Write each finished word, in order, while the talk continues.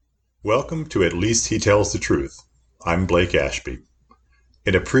Welcome to At Least He Tells the Truth. I'm Blake Ashby.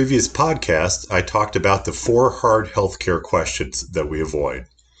 In a previous podcast, I talked about the 4 hard healthcare questions that we avoid.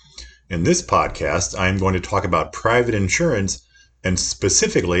 In this podcast, I'm going to talk about private insurance and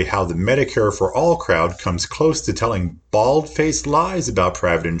specifically how the Medicare for All crowd comes close to telling bald-faced lies about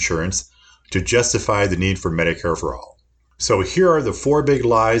private insurance to justify the need for Medicare for All. So here are the 4 big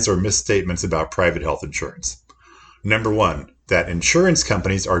lies or misstatements about private health insurance. Number 1, that insurance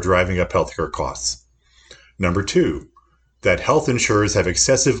companies are driving up healthcare costs. Number 2, that health insurers have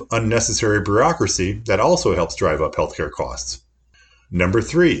excessive unnecessary bureaucracy that also helps drive up healthcare costs. Number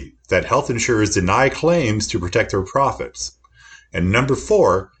 3, that health insurers deny claims to protect their profits. And number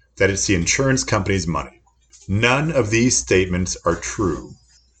 4, that it's the insurance company's money. None of these statements are true.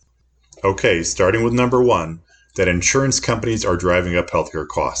 Okay, starting with number 1, that insurance companies are driving up healthcare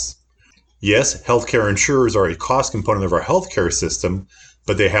costs. Yes, healthcare insurers are a cost component of our healthcare system,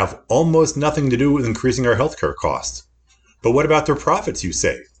 but they have almost nothing to do with increasing our healthcare costs. But what about their profits, you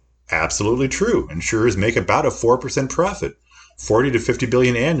say? Absolutely true. Insurers make about a 4% profit, 40 to 50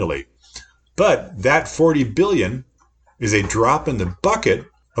 billion annually. But that 40 billion is a drop in the bucket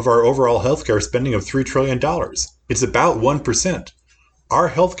of our overall healthcare spending of $3 trillion. It's about 1%. Our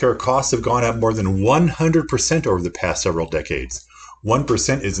healthcare costs have gone up more than 100% over the past several decades.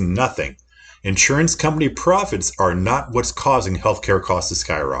 1% is nothing. Insurance company profits are not what's causing healthcare costs to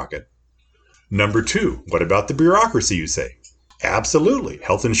skyrocket. Number 2, what about the bureaucracy, you say? Absolutely.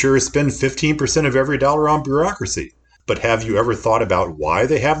 Health insurers spend 15% of every dollar on bureaucracy. But have you ever thought about why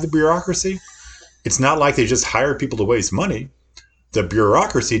they have the bureaucracy? It's not like they just hire people to waste money. The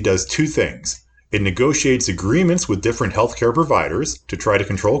bureaucracy does 2 things. It negotiates agreements with different healthcare providers to try to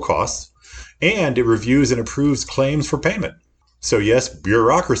control costs, and it reviews and approves claims for payment. So yes,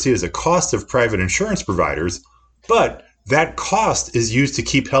 bureaucracy is a cost of private insurance providers, but that cost is used to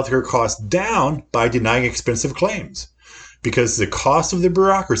keep healthcare costs down by denying expensive claims. Because the cost of the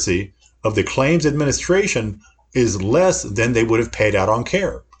bureaucracy of the claims administration is less than they would have paid out on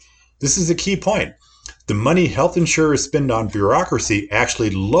care. This is a key point. The money health insurers spend on bureaucracy actually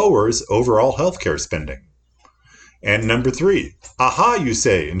lowers overall healthcare spending. And number 3, aha, you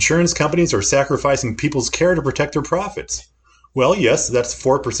say, insurance companies are sacrificing people's care to protect their profits. Well, yes, that's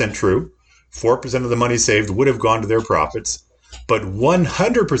 4% true. 4% of the money saved would have gone to their profits, but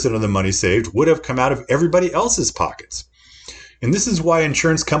 100% of the money saved would have come out of everybody else's pockets. And this is why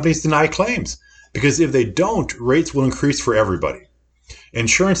insurance companies deny claims, because if they don't, rates will increase for everybody.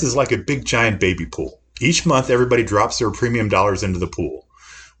 Insurance is like a big giant baby pool. Each month, everybody drops their premium dollars into the pool.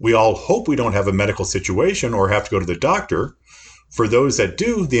 We all hope we don't have a medical situation or have to go to the doctor. For those that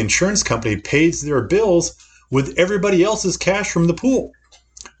do, the insurance company pays their bills with everybody else's cash from the pool.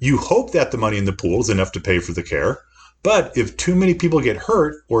 You hope that the money in the pool is enough to pay for the care, but if too many people get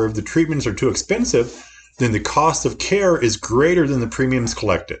hurt or if the treatments are too expensive, then the cost of care is greater than the premiums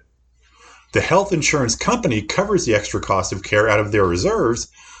collected. The health insurance company covers the extra cost of care out of their reserves,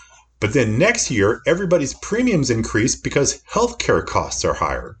 but then next year, everybody's premiums increase because healthcare costs are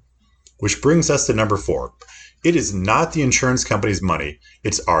higher. Which brings us to number 4. It is not the insurance company's money,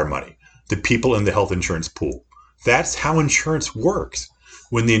 it's our money. The people in the health insurance pool. That's how insurance works.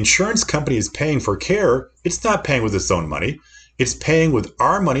 When the insurance company is paying for care, it's not paying with its own money. It's paying with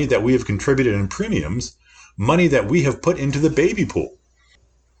our money that we have contributed in premiums, money that we have put into the baby pool.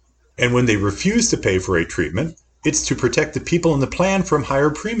 And when they refuse to pay for a treatment, it's to protect the people in the plan from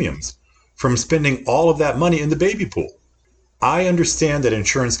higher premiums, from spending all of that money in the baby pool. I understand that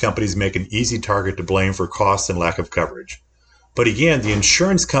insurance companies make an easy target to blame for costs and lack of coverage. But again, the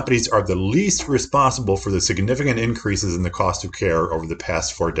insurance companies are the least responsible for the significant increases in the cost of care over the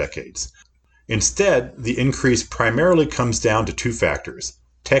past 4 decades. Instead, the increase primarily comes down to 2 factors,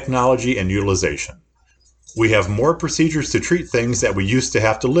 technology and utilization. We have more procedures to treat things that we used to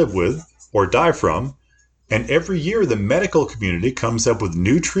have to live with or die from, and every year the medical community comes up with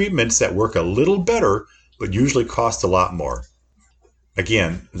new treatments that work a little better, but usually cost a lot more.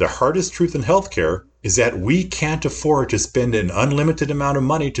 Again, the hardest truth in healthcare is that we can't afford to spend an unlimited amount of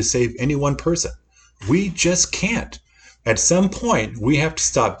money to save any one person. We just can't. At some point, we have to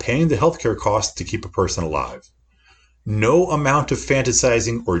stop paying the healthcare costs to keep a person alive. No amount of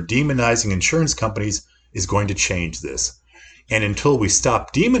fantasizing or demonizing insurance companies is going to change this. And until we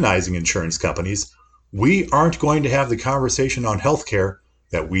stop demonizing insurance companies, we aren't going to have the conversation on healthcare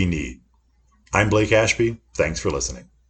that we need. I'm Blake Ashby. Thanks for listening.